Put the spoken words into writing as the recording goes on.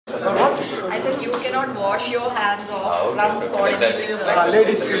I said you cannot wash your hands off from coordinating.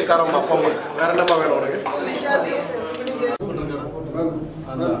 Ladies feel karam perform. வேற என்னமா வேணும் உனக்கு?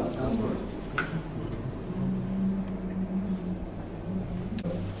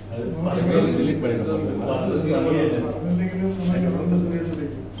 delete பண்ணிடுங்க.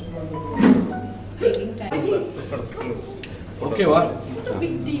 Okay வா?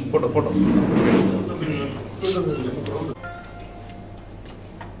 Photo.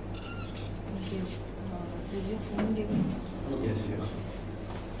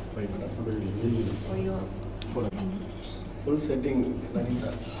 Full setting.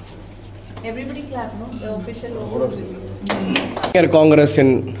 Everybody clap, no? The official Congress in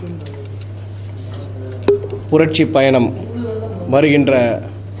புரட்சி பயணம் வருகின்ற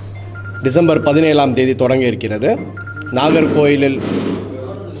டிசம்பர் 17ஆம் தேதி தொடங்க இருக்கிறது. நாகர்கோயிலில்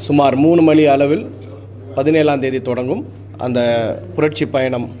சுமார் 3 மணி அளவில் 17ஆம் தேதி தொடங்கும். அந்த புரட்சி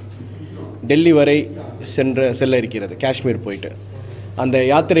பயணம் டெல்லி வரை செல்ல இருக்கிறது. காஷ்மீர் போயிட்டு அந்த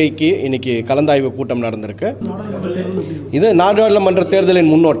யாத்திரைக்கு இன்னைக்கு கலந்தாய்வு கூட்டம் நடந்திருக்கு. இது நாடாளுமன்ற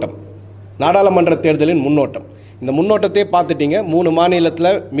தேர்தலின் முன்னோட்டம். இந்த முன்னோட்டத்தை பார்த்துட்டீங்க. 3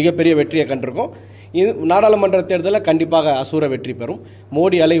 மாநிலத்தில் மிகப்பெரிய வெற்றியை கண்டிருக்கோம். இது நாடாளுமன்ற தேர்தலில் கண்டிப்பாக அசூர வெற்றி பெறும்.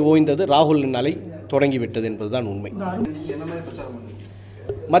 மோடி அலை ஓய்ந்தது, ராகுலின் அலை தொடங்கிவிட்டது என்பதுதான் உண்மை.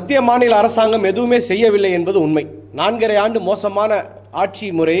 மத்திய மாநில அரசாங்கம் எதுவுமே செய்யவில்லை என்பது உண்மை. 4.5 ஆண்டு மோசமான ஆட்சி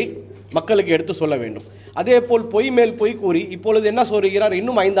முறையை மக்களுக்கு எடுத்து சொல்ல வேண்டும். அதே போல் பொய் மேல் பொய் கூறி இப்பொழுது என்ன சொல்கிறார்,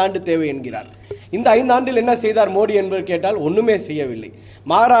 இன்னும் 5 ஆண்டு தேவை என்கிறார். இந்த 5 ஆண்டில் என்ன செய்தார் மோடி என்பது கேட்டால் ஒன்றுமே செய்யவில்லை.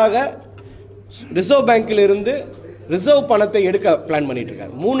 மாறாக ரிசர்வ் பேங்கில் இருந்து ரிசர்வ் பணத்தை எடுக்க பிளான் பண்ணிட்டு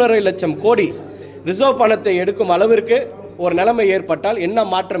இருக்கார். 3.5 லட்சம் கோடி ரிசர்வ் பணத்தை எடுக்கும் அளவிற்கு ஒரு நிலைமை ஏற்பட்டால் என்ன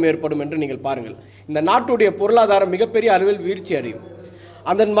மாற்றம் ஏற்படும் என்று நீங்கள் பாருங்கள். இந்த நாட்டுடைய பொருளாதாரம் மிகப்பெரிய அளவில் வீழ்ச்சி அடையும்.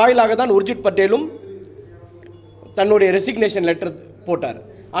 அதன் வாயிலாக தான் உர்ஜித் பட்டேலும் தன்னுடைய ரெசிக்னேஷன் லெட்டர் போட்டார்.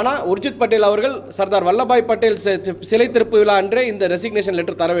 ஆனால் உர்ஜித் பட்டேல் அவர்கள் சர்தார் வல்லபாய் பட்டேல் சிலை திறப்பு விழா அன்றே இந்த ரெசிக்னேஷன்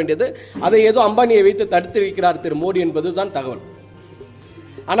லெட்டர் தர வேண்டியது, அதை ஏதோ அம்பானியை வைத்து தடுத்திருக்கிறார் திரு மோடி என்பதுதான் தகவல்.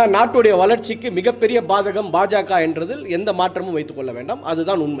 ஆனால் நாட்டுடைய வளர்ச்சிக்கு மிகப்பெரிய பாதகம் பாஜக என்றதில் எந்த மாற்றமும் வைத்துக் கொள்ள வேண்டாம்.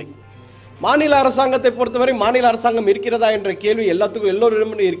 அதுதான் உண்மை. மாநில அரசாங்கத்தை பொறுத்தவரை மாநில அரசாங்கம் இருக்கிறதா என்ற கேள்வி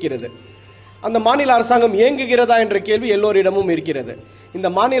எல்லோரிடமும் இருக்கிறது. அந்த மாநில அரசாங்கம் இயங்குகிறதா என்ற கேள்வி எல்லோரிடமும் இருக்கிறது. இந்த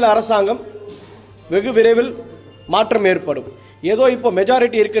மாநில அரசாங்கம் வெகு விரைவில் மாற்றம் ஏற்படும். ஏதோ இப்போ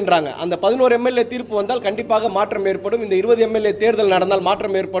மெஜாரிட்டி இருக்குன்றாங்க. அந்த 11 எம்எல்ஏ தீர்ப்பு வந்தால் கண்டிப்பாக மாற்றம் ஏற்படும். இந்த 20 எம்எல்ஏ தேர்தல் நடந்தால்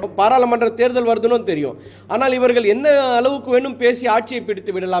மாற்றம் ஏற்படும். பாராளுமன்ற தேர்தல் வருதுன்னு தெரியும். ஆனால் இவர்கள் என்ன அளவுக்கு வேணும் பேசி ஆட்சியை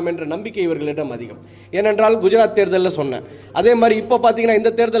பிடித்து விடலாம் என்ற நம்பிக்கை இவர்களிடம் அதிகம். ஏனென்றால் குஜராத் தேர்தலில் சொன்னேன். அதே மாதிரி இப்போ பார்த்தீங்கன்னா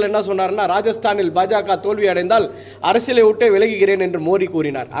இந்த தேர்தல் என்ன சொன்னார்னா, ராஜஸ்தானில் பாஜக தோல்வி அடைந்தால் அரசியலை விட்டு விலகுகிறேன் என்று மோடி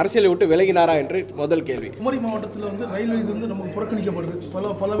கூறினார். அரசியலை விட்டு விலகினாரா என்று முதல் கேள்வி. குமரி மாவட்டத்தில் வந்து ரயில்வே நமக்கு புறக்கணிக்கப்படுது.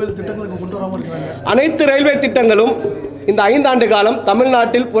 பல்வேறு திட்டங்களுக்கு கொண்டு வராமல் இருக்கிறாங்க. அனைத்து ரயில்வே திட்டங்களும் இந்த 5 ஆண்டு காலம்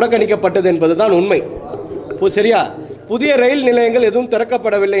தமிழ்நாட்டில் புறக்கணிக்கப்பட்டது என்பதுதான் உண்மை. சரியா? புதிய ரயில் நிலையங்கள் எதுவும்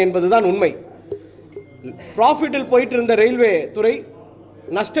திறக்கப்படவில்லை என்பதுதான் உண்மை. ப்ராஃபிட்டில் போயிட்டு இருந்த ரயில்வே துறை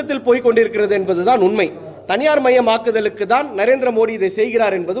நஷ்டத்தில் போய் கொண்டிருக்கிறது என்பதுதான் உண்மை. தனியார் மயமாக்குதலுக்கு தான் நரேந்திர மோடி இதை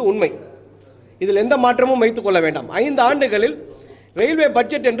செய்கிறார் என்பது உண்மை. இதில் எந்த மாற்றமும் வைத்துக் கொள்ள வேண்டாம். 5 ஆண்டுகளில் ரயில்வே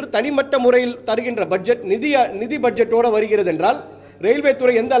பட்ஜெட் என்று தனிமட்ட முறையில் தருகின்ற பட்ஜெட் நிதி பட்ஜெட்டோடு வருகிறது என்றால் ரயில்வே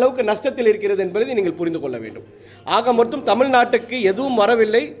துறை எந்த அளவுக்கு நஷ்டத்தில் இருக்கிறது என்பதை நீங்கள் புரிந்து கொள்ள வேண்டும். ஆக மொத்தம் தமிழ்நாட்டுக்கு எதுவும்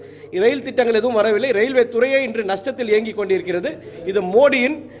வரவில்லை, ரயில் திட்டங்கள் எதுவும் வரவில்லை. ரயில்வே துறையே இன்று நஷ்டத்தில் இயங்கிக் கொண்டிருக்கிறது. இது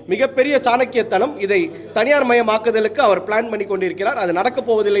மோடியின் மிகப்பெரிய சாணக்கியத்தனம். இதை தனியார் மயமாக்குதலுக்கு அவர் பிளான் பண்ணி கொண்டிருக்கிறார். அது நடக்கப்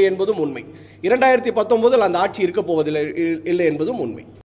போவதில்லை என்பதும் உண்மை. 2019 அந்த ஆட்சி இருக்கப் போவதில்லை என்பதும் உண்மை.